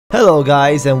Hello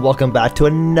guys, and welcome back to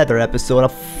another episode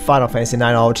of Final Fantasy IX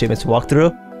All Achievements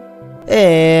Walkthrough.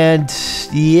 And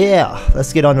yeah,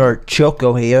 let's get on our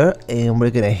Choco here, and we're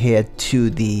gonna head to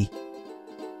the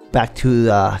back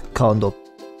to Conde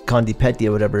Petie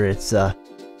or whatever it's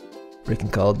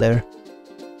freaking called there.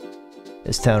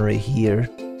 This town right here.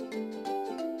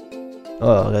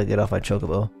 Oh, I gotta get off my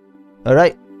chocobo.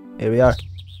 Alright, here we are.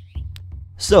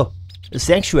 So, the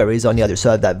sanctuary is on the other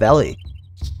side of that valley.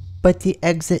 But the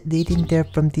exit leading there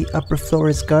from the upper floor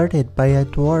is guarded by a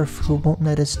dwarf who won't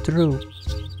let us through.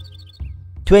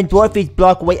 Twin dwarfies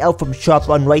block way out from shop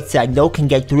on right side, no can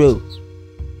get through.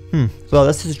 Well,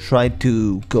 let's just try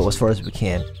to go as far as we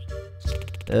can.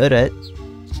 Alright.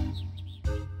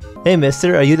 Hey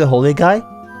mister, are you the holy guy?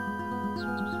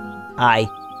 Aye.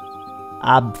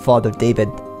 I'm Father David.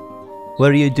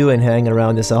 What are you doing hanging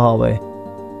around this hallway?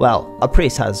 Well, a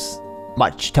priest has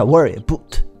much to worry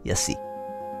about, you see.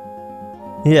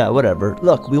 Yeah, whatever.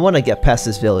 Look, we want to get past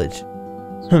this village.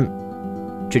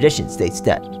 Tradition states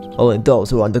that only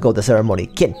those who undergo the ceremony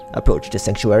can approach the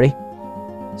sanctuary.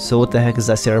 So what the heck is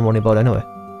that ceremony about anyway?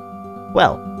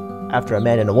 Well, after a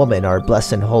man and a woman are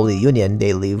blessed in holy union,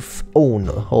 they leave own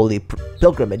holy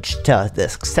pilgrimage to the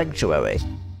sanctuary.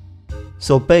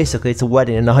 So basically it's a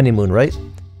wedding and a honeymoon, right?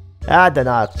 I do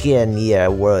not ken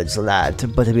your words, lad,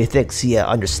 but we think ye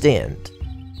understand.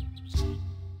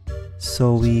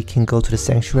 So we can go to the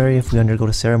sanctuary if we undergo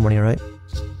the ceremony, right?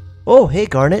 Oh, hey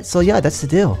Garnet, so yeah, that's the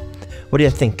deal. What do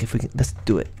you think if we can, let's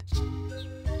do it.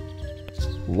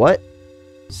 What?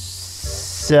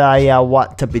 So I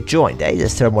want to be joined, eh?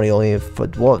 This ceremony only for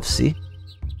dwarves, see?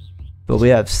 But we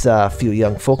have a few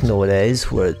young folk nowadays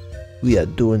who we are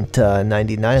doing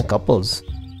 99 couples.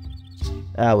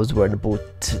 I was worried about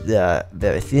the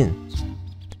very thing.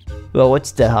 Well,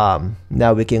 what's the harm?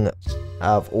 Now we can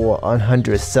have our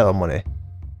 100th ceremony.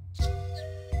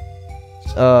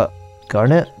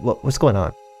 Garnet? What's going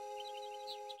on?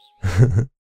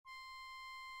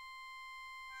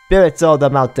 Spirits of the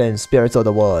mountain, spirits of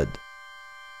the wood.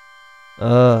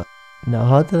 Now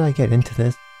how did I get into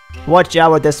this? Watch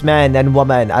out with this man and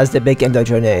woman as they begin their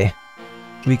journey.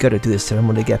 We gotta do this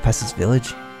ceremony to get past this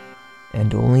village.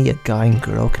 And only a guy and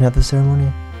girl can have the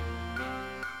ceremony?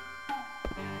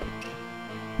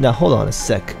 Now hold on a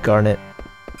sec, Garnet.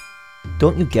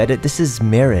 Don't you get it? This is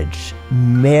marriage.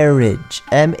 Marriage.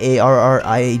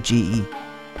 M-A-R-R-I-A-G-E.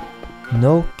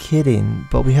 No kidding.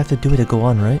 But we have to do it to go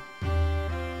on, right?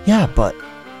 Yeah, but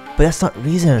that's not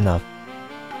reason enough.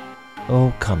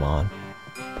 Oh, come on.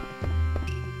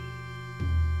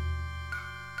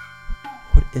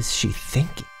 What is she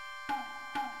thinking?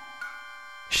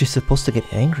 She's supposed to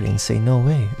get angry and say no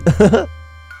way.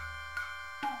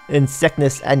 In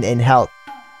sickness and in health.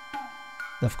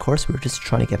 Of course, we're just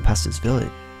trying to get past this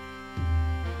village.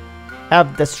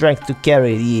 Have the strength to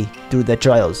carry ye through the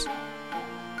trials.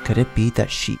 Could it be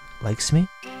that she likes me?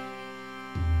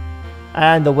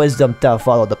 And the wisdom to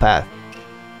follow the path.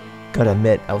 Gotta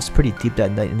admit, I was pretty deep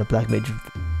that night in the Black Mage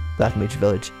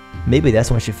village. Maybe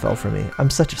that's when she fell for me. I'm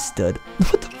such a stud.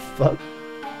 What the fuck?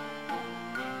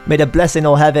 May the blessing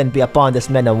of heaven be upon this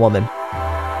man and woman.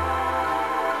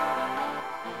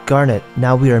 Garnet,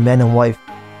 now we are man and wife.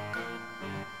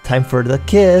 Time for the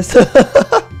kiss.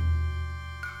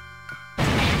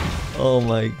 Oh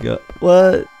my god.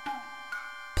 What?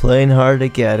 Playing hard to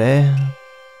get, eh?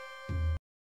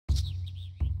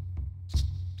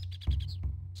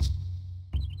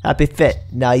 Happy fit.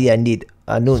 Now you need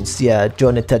announce ya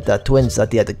joining to the twins at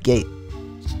the other gate.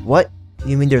 What?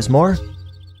 You mean there's more?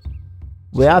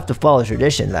 We have to follow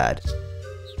tradition, lad.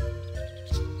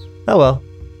 Oh well.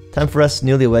 Time for us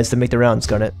newlyweds to make the rounds,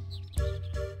 Garnet.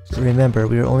 Remember,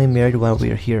 we are only married while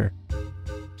we are here.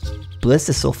 Bliss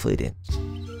is so fleeting.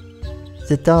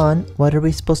 Zidane, what are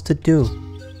we supposed to do?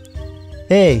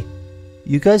 Hey,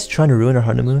 you guys trying to ruin our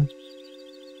honeymoon?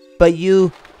 But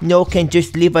you can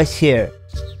just leave us here.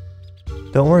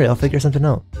 Don't worry, I'll figure something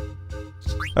out.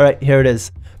 Alright, here it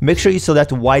is. Make sure you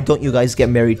select why don't you guys get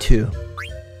married too.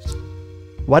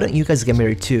 Why don't you guys get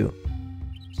married too?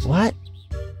 What?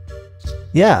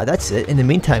 Yeah, that's it. In the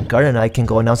meantime, Garnet and I can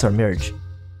go announce our marriage.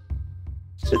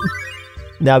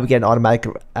 Now we get an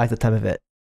automatic at the time of it.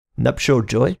 Nuptial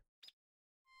Joy?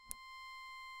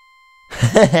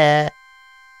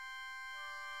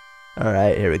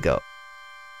 Alright, here we go.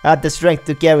 Have the strength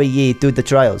to carry ye through the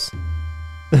trials.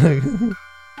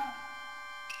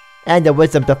 And the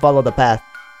wisdom to follow the path.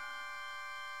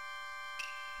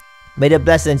 May the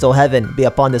blessings of heaven be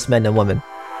upon this man and woman.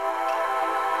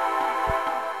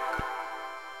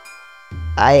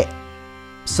 I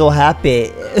so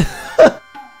happy.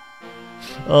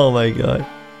 Oh my god.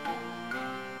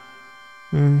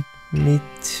 Me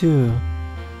too.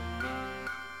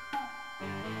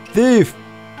 Thief!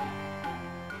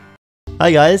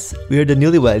 Hi guys, we are the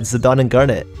newlyweds, the Dawn and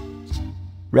Garnet.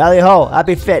 Rally ho,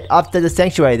 happy fit, off to the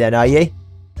sanctuary then, are ye?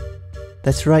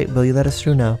 That's right, will you let us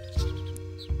through now?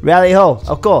 Rally ho,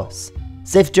 of course.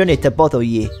 Safe journey to both of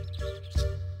ye.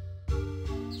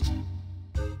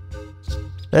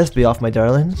 Let's be off, my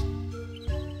darling.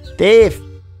 Thief!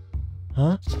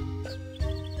 Huh?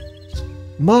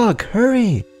 Mog,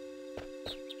 hurry!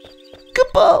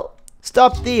 Kupo!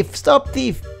 Stop thief! Stop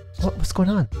thief! What's going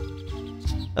on?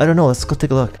 I don't know, let's go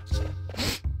take a look.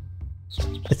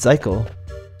 It's Aiko.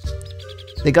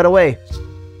 They got away.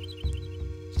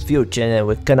 Flute, and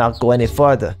we cannot go any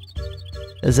farther.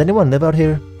 Does anyone live out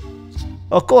here?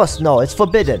 Of course no, it's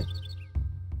forbidden.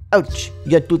 Ouch,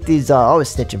 your duties are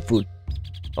always snitching food.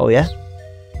 Oh yeah?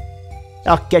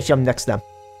 I'll catch them next time.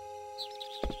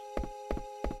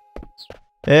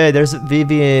 Hey, there's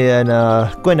Vivi and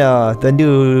Gwynna, the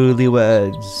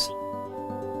newlyweds.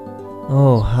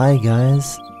 Oh, hi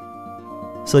guys.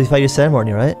 So you found your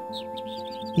ceremony, right?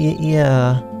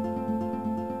 Yeah.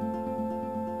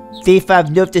 Thief,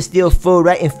 I've nerve to steal food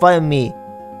right in front of me.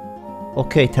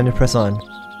 Okay, time to press on.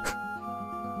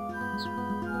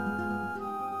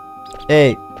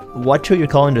 Hey, watch who you're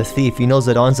calling the thief. You know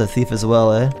Zidon's a thief as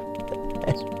well, eh?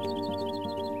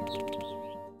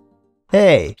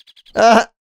 Hey!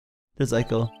 There's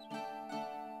Aiko.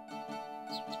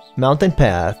 Mountain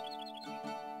path.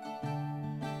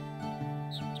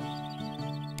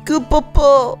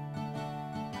 Goopopo!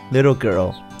 Little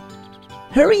girl.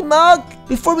 Hurry, Mog!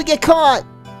 Before we get caught!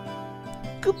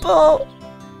 Goopo!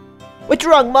 What's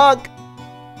wrong, Mog?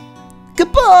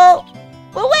 Goopo!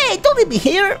 Well, wait! Don't leave me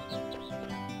here!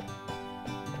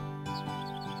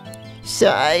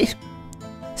 Sigh.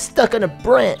 Stuck on a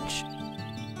branch.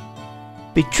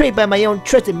 Betrayed by my own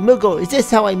trusted Moogle, is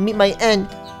this how I meet my end?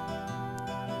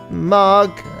 Mog,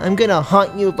 I'm gonna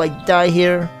haunt you if I die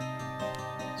here.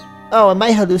 Oh, am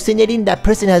I hallucinating? That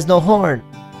person has no horn.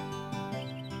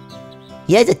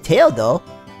 He has a tail though.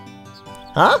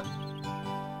 Huh?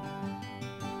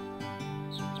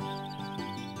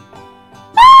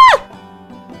 Ah!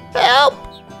 Help!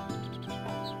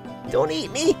 Don't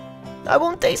eat me. I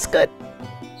won't taste good.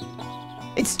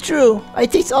 It's true, I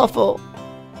taste awful.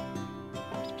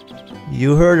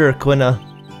 You heard her, Quina.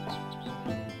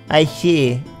 I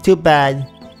see. Too bad.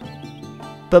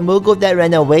 But Moogle that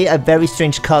ran away a very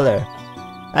strange color.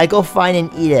 I go find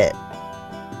and eat it.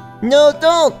 No,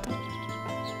 don't!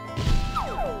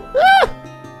 Ah!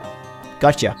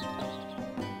 Gotcha.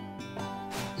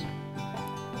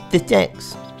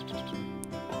 Thanks.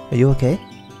 Are you okay?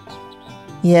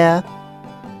 Yeah.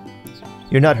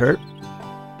 You're not hurt?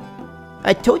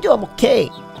 I told you I'm okay.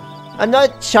 I'm not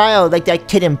a child like that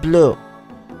kid in blue.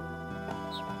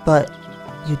 But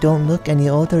you don't look any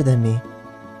older than me.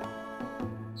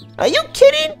 Are you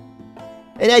kidding?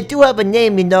 And I do have a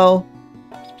name, you know.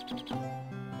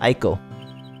 Aiko.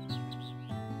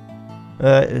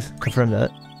 Confirm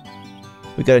that.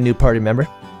 We got a new party member.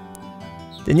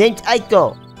 The name's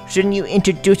Aiko. Shouldn't you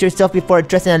introduce yourself before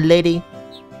addressing a lady?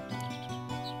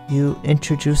 You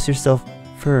introduce yourself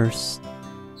first.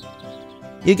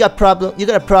 You got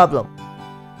a problem.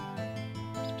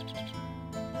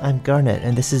 I'm Garnet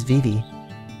and this is Vivi.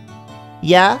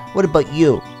 Yeah? What about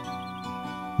you?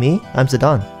 Me? I'm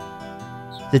Zidon.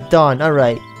 Zidon,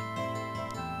 alright.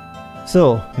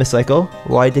 So, Miss Aiko,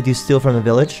 why did you steal from the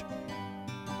village?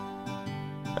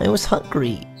 I was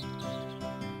hungry.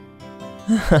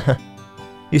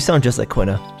 You sound just like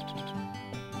Quina.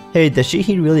 Hey, does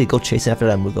Shihi really go chasing after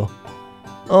that Moogle?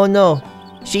 Oh no,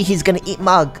 Shihi's gonna eat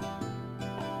Mog.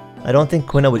 I don't think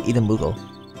Quina would eat a Moogle.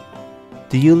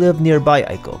 Do you live nearby,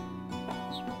 Aiko?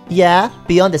 Yeah,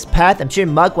 beyond this path, I'm sure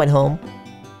Mog went home.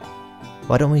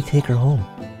 Why don't we take her home?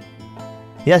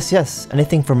 Yes,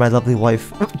 anything for my lovely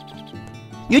wife.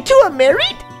 You two are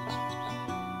married?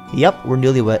 Yep, we're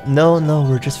newlywed. No,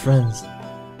 we're just friends.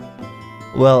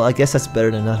 Well, I guess that's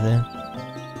better than nothing.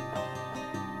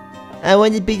 I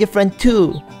want to be your friend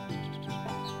too.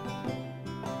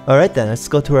 Alright then, let's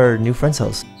go to our new friend's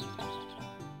house.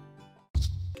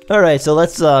 Alright, so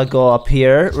let's go up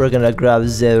here. We're gonna grab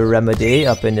the remedy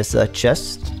up in this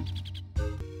chest.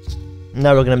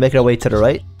 Now we're gonna make our way to the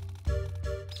right.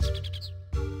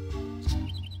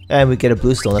 And we get a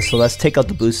blue stone, so let's take out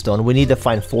the blue stone. We need to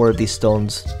find 4 of these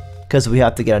stones, because we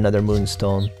have to get another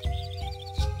moonstone.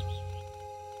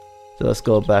 So let's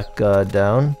go back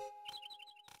down.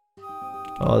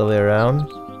 All the way around.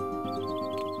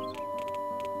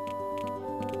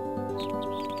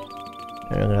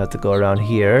 And we're gonna have to go around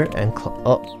here and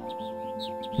oh.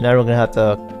 Now we're gonna have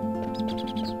to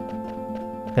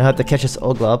Gonna have to catch this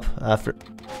oglop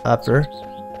after.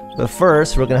 But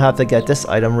first, we're gonna have to get this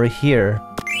item right here.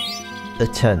 The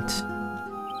tent.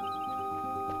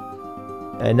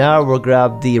 And now we'll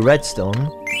grab the redstone.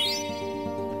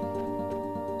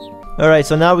 Alright,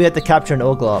 so now we have to capture an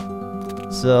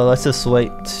oglop. So let's just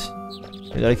wait.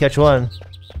 We gotta catch one.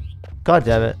 God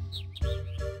damn it.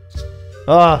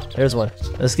 Ah, there's one.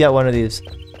 Let's get one of these.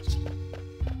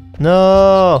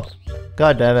 No!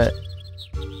 God damn it.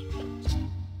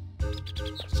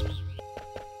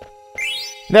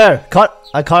 There!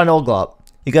 I caught an oglop.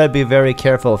 You gotta be very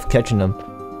careful of catching them.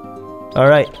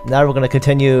 Alright, now we're gonna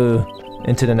continue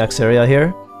into the next area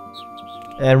here.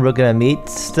 And we're gonna meet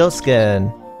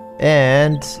Stiltzkin.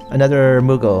 And another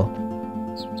Mugo.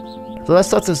 So let's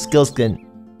start with Stiltzkin.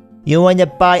 You wanna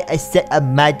buy a set of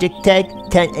magic tag,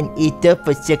 tent and ether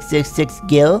for 666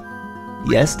 gil?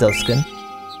 Yes, Stiltzkin.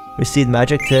 Receive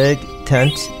magic tag,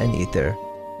 tent, and ether.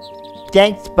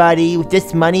 Thanks, buddy. With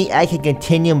this money, I can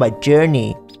continue my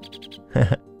journey.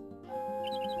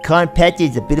 Conde Petie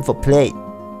is a beautiful place.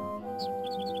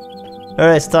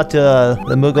 Alright, let's talk to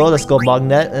the Mugo. Let's go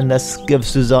Mognet and let's give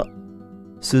Suzuna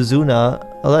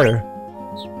a letter.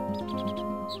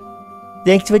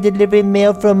 Thanks for delivering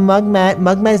mail from Mognet.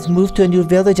 Mognet has moved to a new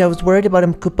village. I was worried about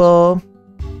him, Kupo.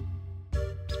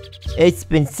 It's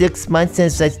been 6 months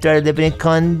since I started living in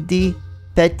Conde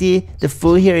Petie. The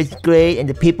food here is great and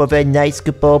the people are very nice,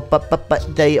 Kupo. But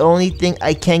the only thing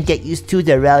I can't get used to is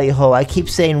the rally ho. I keep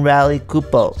saying rally,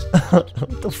 Kupo.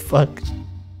 What the fuck?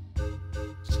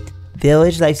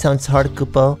 Village life sounds hard,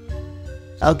 Kupo.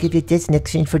 I'll give you this in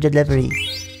exchange for delivery.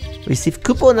 Receive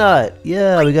Kupo Nut!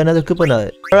 Yeah, we got another Kupo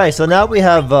Nut. Alright, so now we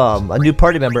have a new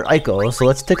party member, Aiko. So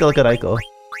let's take a look at Aiko.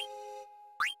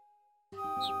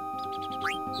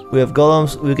 We have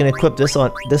golems. We can equip this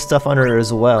stuff on her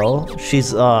as well.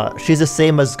 She's the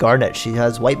same as Garnet. She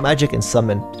has white magic and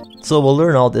summon. So we'll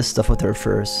learn all this stuff with her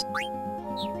first.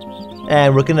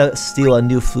 And we're gonna steal a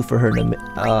new flute for her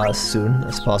soon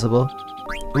as possible.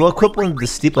 We'll equip one of the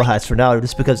steeple hats for now,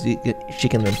 just because she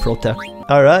can learn protect.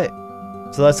 Alright.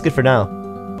 So that's good for now.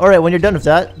 Alright, when you're done with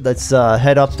that, let's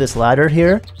head up this ladder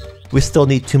here. We still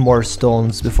need 2 more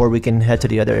stones before we can head to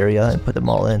the other area and put them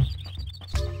all in.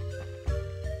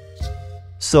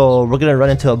 So we're gonna run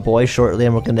into a boy shortly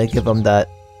and we're gonna give him that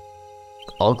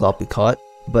oglop we caught.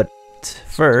 But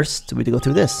first, we need to go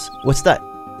through this. What's that?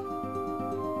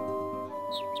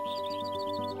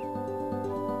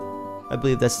 I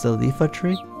believe that's the Leafa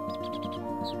tree.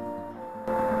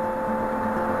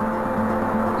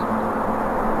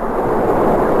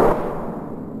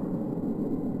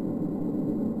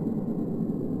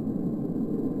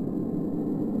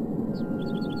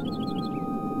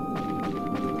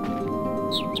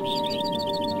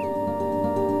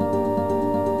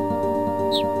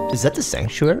 Is that the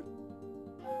sanctuary?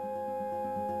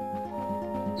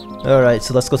 Alright,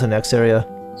 so let's go to the next area.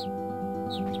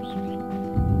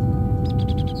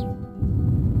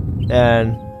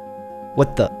 And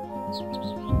what the?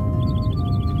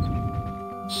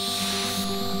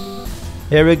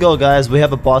 Here we go, guys. We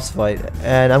have a boss fight,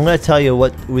 and I'm gonna tell you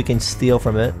what we can steal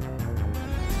from it.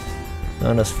 I'm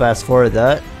gonna fast forward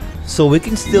that. So we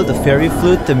can steal the fairy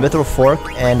flute, the Mythril fork,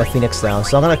 and the phoenix down.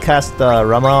 So I'm gonna cast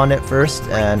Rama on it first,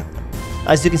 and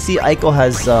as you can see, Aiko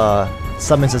has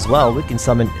summons as well. We can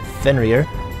summon Fenrir,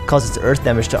 causes earth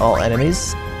damage to all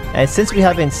enemies. And since we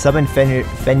haven't summoned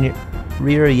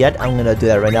Fenrir yet, I'm gonna do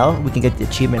that right now. We can get the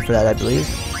achievement for that, I believe.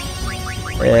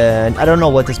 And I don't know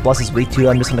what this boss is weak to.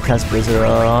 I'm just gonna cast Blizzard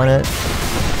on it.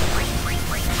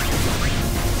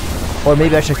 Or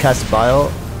maybe I should cast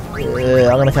Bile.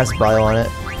 I'm gonna cast Bile on it.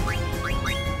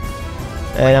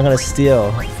 And I'm gonna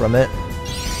steal from it.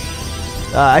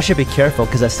 I should be careful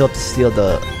because I still have to steal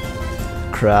the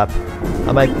crap.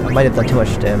 I might have done too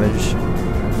much damage.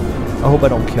 I hope I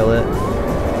don't kill it.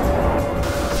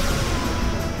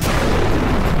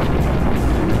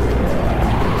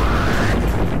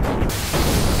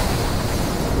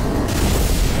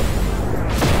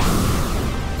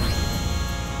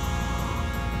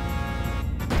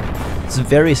 It's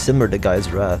very similar to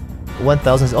Guy's Wrath.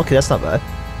 1000. Okay, that's not bad.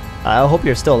 I hope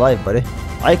you're still alive, buddy.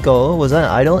 Aiko, was that an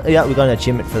idol? Yeah, we got an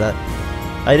achievement for that.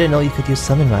 I didn't know you could use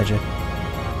summon magic.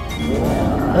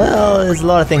 Well, there's a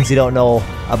lot of things you don't know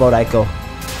about Aiko.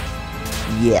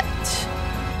 Yet.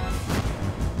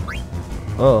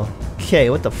 Oh,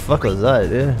 okay, what the fuck was that,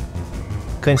 dude?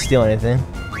 Couldn't steal anything.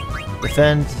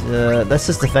 Defend, let's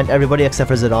just defend everybody except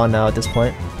for Zidane now at this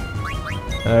point.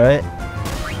 Alright.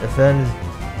 Defend.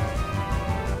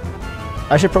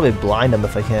 I should probably blind him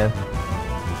if I can.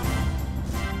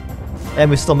 And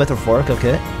we still Mythril fork,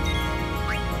 okay.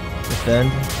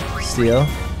 Defend. Steal.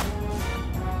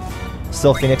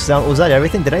 Still Phoenix down. Was that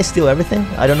everything? Did I steal everything?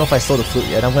 I don't know if I stole the flute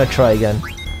yet. I'm gonna try again.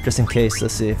 Just in case.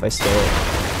 Let's see if I stole it.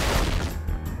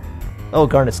 Oh,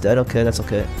 Garnet's dead. Okay, that's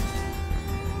okay.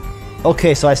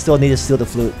 Okay, so I still need to steal the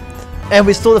flute. And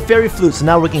we stole the fairy flute, so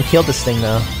now we can kill this thing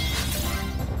now.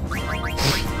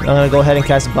 I'm gonna go ahead and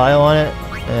cast Bio on it.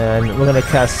 And we're gonna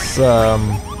cast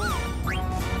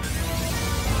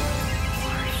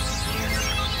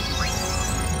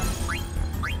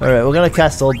Alright, we're gonna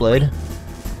cast Soul Blade.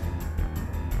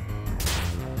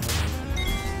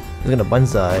 We're gonna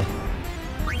Banzai.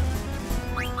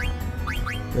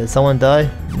 Did someone die?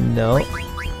 No.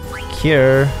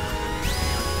 Cure.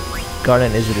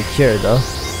 Garnet is really cured though.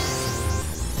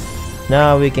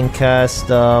 Now we can cast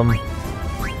we'll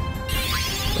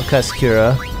cast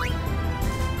Cura.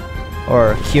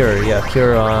 Or Cure, yeah,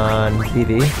 Cure on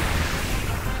Vivi.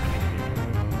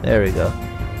 There we go.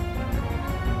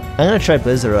 I'm gonna try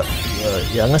Blizzard.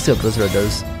 Yeah, I'm gonna see what Blizzard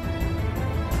does.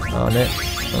 On it.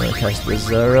 I'm gonna cast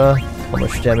Blizzara. How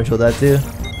much damage will that do?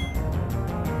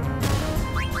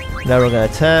 Now we're gonna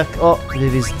attack. Oh,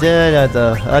 Vivi's dead.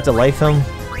 I had to life him.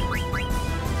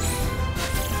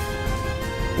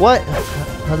 What?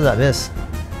 How did that miss?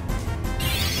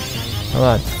 Hold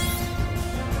on.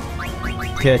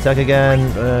 Okay, attack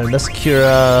again. Let's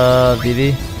Cura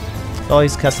Vivi. Oh,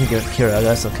 he's casting Cura.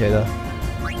 That's okay though.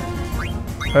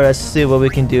 Alright, let's see what we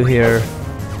can do here.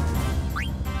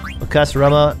 We'll cast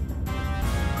Rama.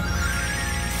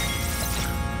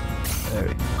 There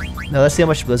we go. Now let's see how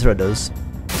much Blizzard does.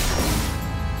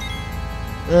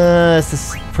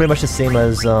 It's pretty much the same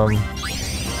as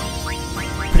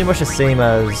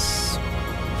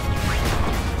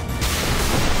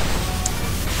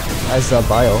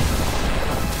Bio.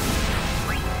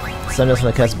 So I'm just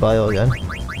gonna cast Bio again.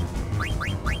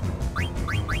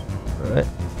 Alright.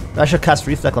 I should cast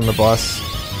Reflect on the boss.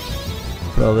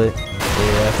 Probably.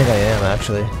 Yeah, I think I am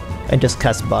actually. And just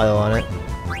cast Bio on it.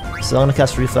 So I'm gonna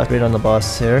cast Reflect right on the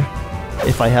boss here.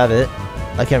 If I have it.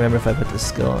 I can't remember if I put this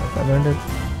skill on. If I learned it.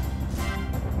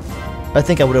 I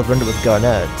think I would have learned it with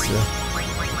Garnet. So.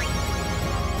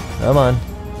 Come on.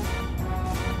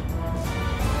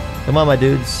 Come on, my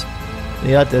dudes.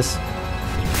 You got this.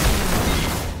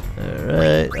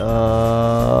 Alright,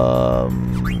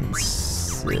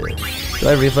 do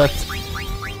I reflect?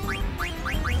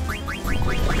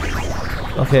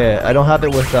 Okay, I don't have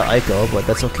it with Ico, but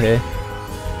that's okay.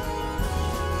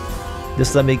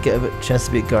 Just let me get a chance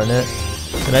to beat Garnet.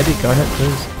 Can I beat Garnet,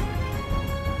 please?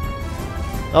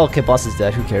 Oh, okay, boss is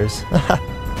dead, who cares?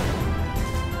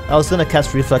 I was gonna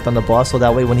cast Reflect on the boss, so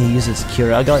that way when he uses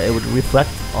Curaga, it would reflect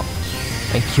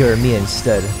and cure me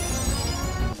instead.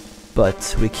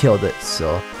 But we killed it,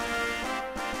 so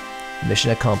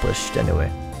mission accomplished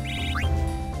anyway.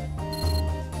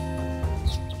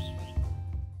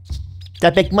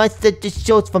 That big monster just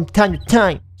shows from time to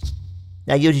time.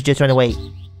 I usually just run away.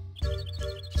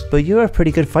 But you're a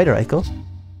pretty good fighter, Aiko.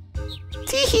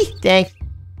 Teehee, thanks.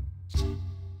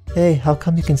 Hey, how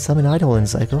come you can summon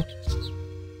Eidolons, Aiko?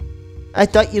 I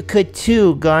thought you could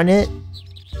too, Garnet.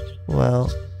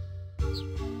 Well,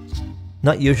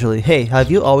 not usually. Hey, have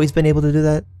you always been able to do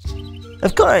that?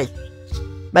 Of course!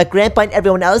 My grandpa and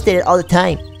everyone else did it all the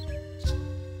time.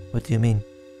 What do you mean?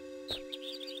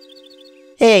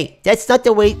 Hey, that's not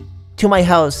the way to my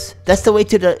house. That's the way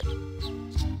to the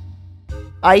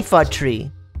Ifa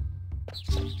tree.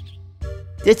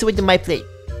 This is the way to my place.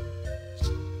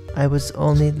 I was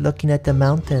only looking at the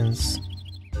mountains.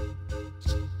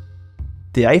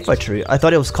 The Ifa tree? I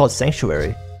thought it was called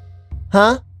Sanctuary.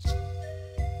 Huh?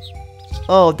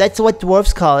 Oh, that's what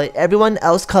dwarves call it. Everyone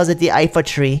else calls it the Ifa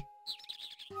tree.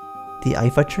 The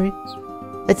Ifa tree?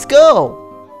 Let's go!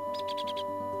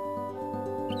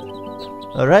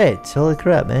 Alright, holy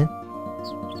crap, man.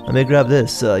 Let me grab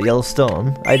this yellow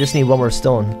stone. I just need one more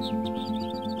stone.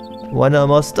 One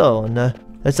more stone.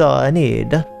 That's all I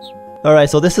need. Alright,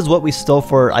 so this is what we stole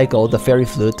for Aiko, the fairy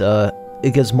flute.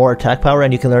 It gives more attack power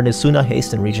and you can learn Isuna,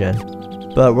 haste, and regen.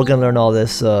 But we're gonna learn all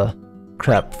this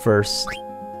crap first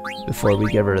before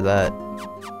we give her that.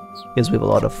 Because we have a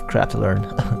lot of crap to learn.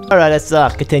 Alright, let's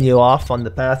continue off on the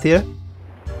path here.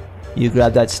 You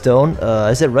grab that stone.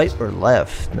 Is it right or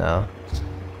left now?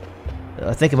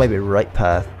 I think it might be right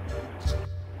path.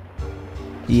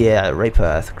 Yeah, right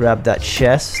path. Grab that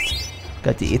chest.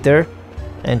 Got the ether.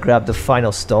 And grab the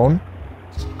final stone.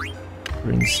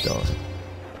 Ring stone.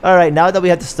 Alright, now that we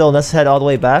have the stone, let's head all the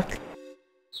way back.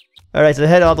 Alright, so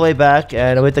head all the way back,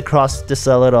 and we have to cross this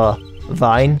little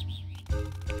vine.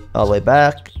 All the way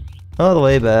back. All the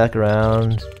way back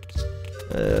around.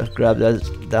 Grab that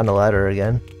down the ladder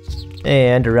again.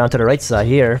 And around to the right side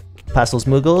here. Past those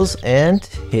Moogles, and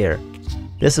here.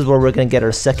 This is where we're gonna get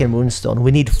our second Moonstone.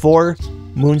 We need 4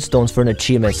 Moonstones for an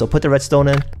achievement. So put the red stone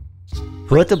in,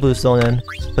 put the blue stone in,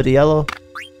 put the yellow,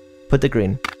 put the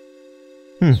green.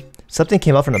 Something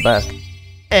came up from the back.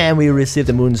 And we received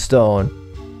the Moonstone.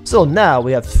 So now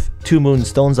we have 2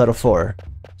 Moonstones out of 4.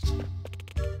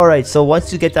 Alright, so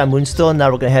once you get that Moonstone,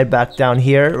 now we're gonna head back down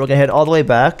here. We're gonna head all the way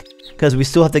back, because we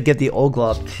still have to give the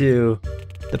oglop to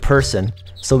the person,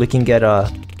 so we can get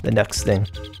the next thing.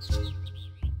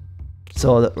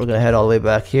 So we're gonna head all the way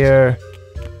back here.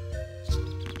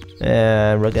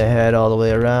 And we're gonna head all the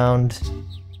way around.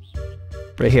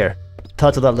 Right here.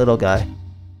 Talk to that little guy.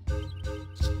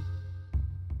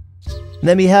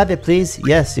 Let me have it, please.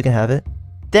 Yes, you can have it.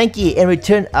 Thank you. In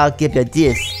return, I'll give you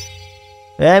this.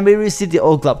 And we received the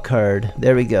oglop card.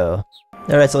 There we go.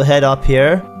 Alright, so head up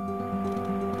here.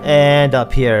 And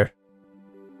up here.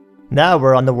 Now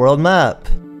we're on the world map.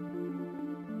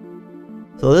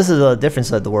 So this is a different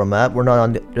side of the world map. We're not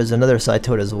on there's another side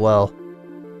to it as well.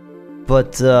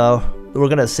 But we're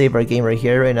gonna save our game right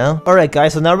here, right now. Alright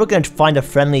guys, so now we're gonna find a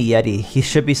friendly Yeti. He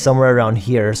should be somewhere around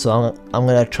here, so I'm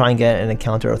gonna try and get an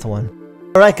encounter with one.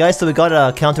 Alright guys, so we got an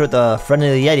encounter with a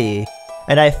friendly Yeti.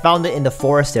 And I found it in the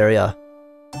forest area.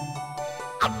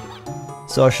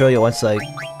 So I'll show you once I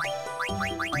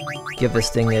give this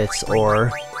thing its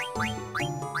ore.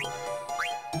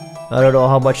 I don't know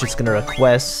how much it's gonna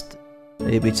request.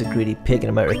 Maybe it's a greedy pig and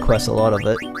it might request a lot of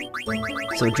it.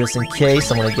 So just in case,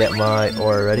 I'm gonna get my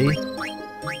ore ready.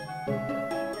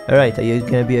 Alright, are you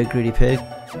gonna be a greedy pig?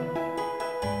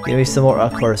 Give me some more.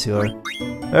 Of course you are.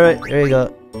 Alright, there you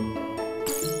go.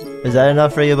 Is that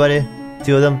enough for you, buddy?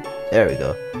 2 of them? There we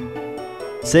go.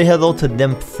 Say hello to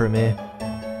Nymph for me.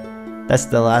 That's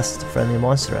the last friendly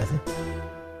monster, I think.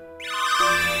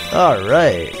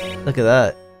 Alright, look at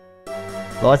that.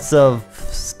 Lots of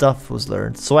stuff was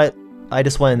learned. So I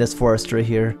just went in this forest right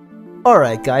here.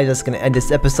 Alright guys, that's gonna end this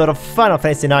episode of Final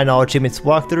Fantasy IX All Achievements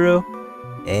walkthrough.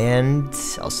 And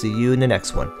I'll see you in the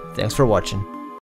next one. Thanks for watching.